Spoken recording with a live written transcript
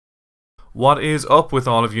What is up with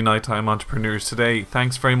all of you nighttime entrepreneurs today?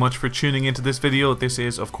 Thanks very much for tuning into this video. This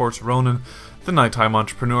is of course Ronan, the nighttime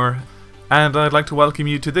entrepreneur, and I'd like to welcome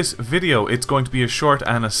you to this video. It's going to be a short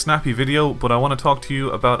and a snappy video, but I want to talk to you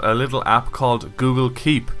about a little app called Google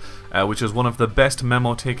Keep, which is one of the best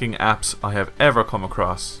memo taking apps I have ever come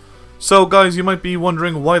across. So guys, you might be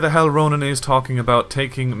wondering why the hell Ronan is talking about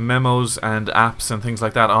taking memos and apps and things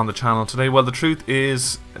like that on the channel today. Well, the truth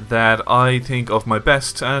is that I think of my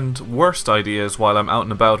best and worst ideas while I'm out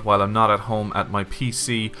and about, while I'm not at home at my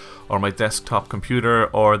PC or my desktop computer,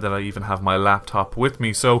 or that I even have my laptop with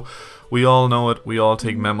me. So we all know it, we all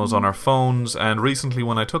take memos on our phones, and recently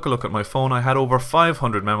when I took a look at my phone I had over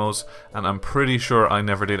 500 memos, and I'm pretty sure I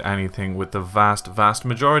never did anything with the vast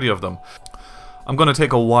majority of them. I'm going to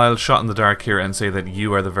take a wild shot in the dark here and say that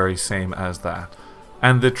you are the very same as that.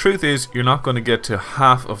 And the truth is, you're not going to get to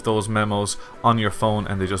half of those memos on your phone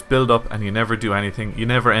and they just build up and you never do anything. You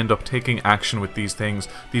never end up taking action with these things,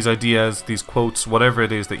 these ideas, these quotes, whatever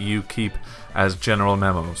it is that you keep as general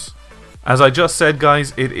memos. As I just said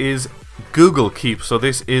guys, it is Google Keep. So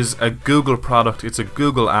this is a Google product, it's a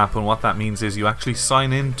Google app, and what that means is you actually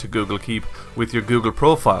sign in to Google Keep with your Google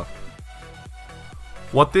profile.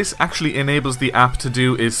 What this actually enables the app to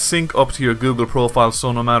do is sync up to your Google profile,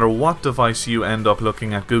 so no matter what device you end up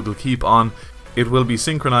looking at Google Keep on, it will be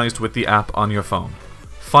synchronized with the app on your phone.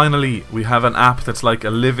 Finally, we have an app that's like a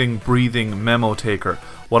living, breathing memo taker.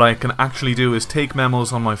 What I can actually do is take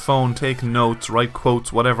memos on my phone, take notes, write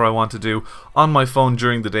quotes, whatever I want to do on my phone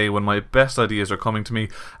during the day when my best ideas are coming to me,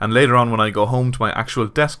 and later on when I go home to my actual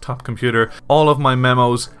desktop computer, all of my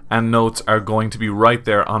memos and notes are going to be right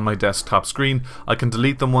there on my desktop screen. I can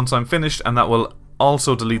delete them once I'm finished, and that will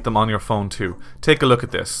also delete them on your phone too. Take a look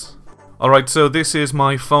at this. Alright, so this is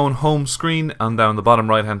my phone home screen, and down the bottom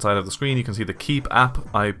right hand side of the screen you can see the Keep app.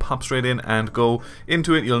 I pop straight in and go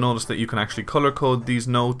into it. You'll notice that you can actually color code these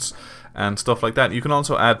notes and stuff like that. You can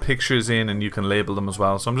also add pictures in and you can label them as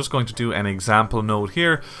well. So I'm just going to do an example note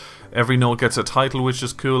here. Every note gets a title, which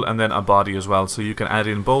is cool, and then a body as well. So you can add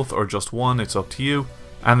in both or just one, it's up to you.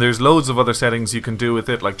 And there's loads of other settings you can do with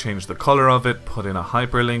it, like change the color of it, put in a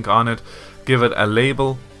hyperlink on it, give it a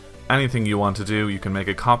label. Anything you want to do, you can make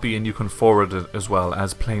a copy and you can forward it as well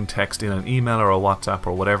as plain text in an email or a WhatsApp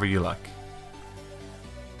or whatever you like.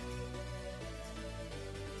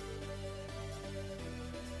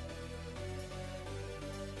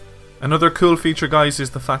 Another cool feature guys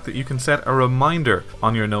is the fact that you can set a reminder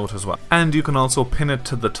on your note as well. And you can also pin it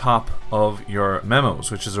to the top of your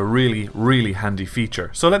memos, which is a really handy feature.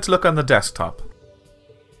 So let's look on the desktop.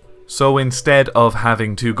 So instead of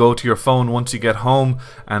having to go to your phone once you get home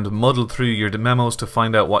and muddle through your memos to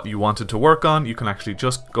find out what you wanted to work on, you can actually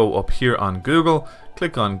just go up here on Google,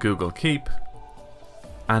 click on Google Keep,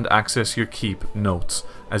 and access your Keep notes.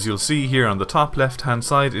 As you'll see here on the top left hand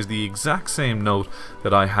side is the exact same note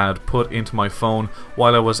that I had put into my phone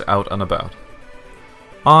while I was out and about.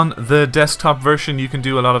 On the desktop version you can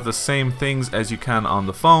do a lot of the same things as you can on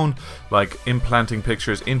the phone, like implanting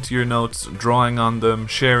pictures into your notes, drawing on them,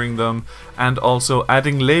 sharing them, and also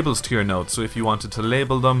adding labels to your notes. So if you wanted to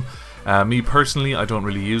label them, me personally, I don't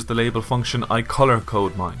really use the label function, I color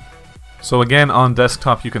code mine. So again, on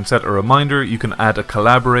desktop you can set a reminder, you can add a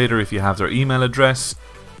collaborator if you have their email address,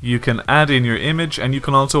 you can add in your image, and you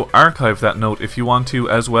can also archive that note if you want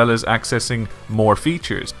to, as well as accessing more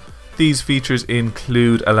features. These features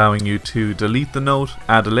include allowing you to delete the note,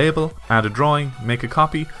 add a label, add a drawing, make a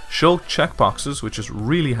copy, show checkboxes, which is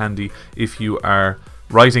really handy if you are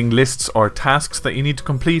writing lists or tasks that you need to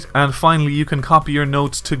complete, and finally you can copy your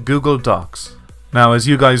notes to Google Docs. Now, as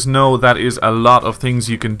you guys know, that is a lot of things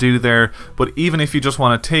you can do there, but even if you just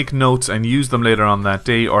want to take notes and use them later on that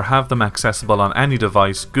day or have them accessible on any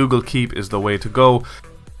device, Google Keep is the way to go.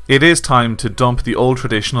 It is time to dump the old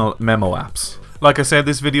traditional memo apps. Like I said,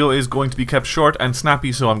 this video is going to be kept short and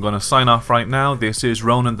snappy, so I'm going to sign off right now. This is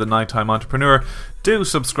Ronan, the Nighttime Entrepreneur. Do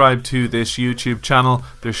subscribe to this YouTube channel.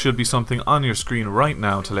 There should be something on your screen right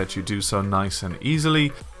now to let you do so nice and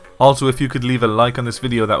easily. Also, if you could leave a like on this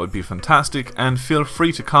video, that would be fantastic, and feel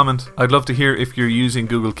free to comment. I'd love to hear if you're using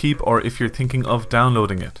Google Keep or if you're thinking of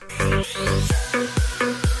downloading it.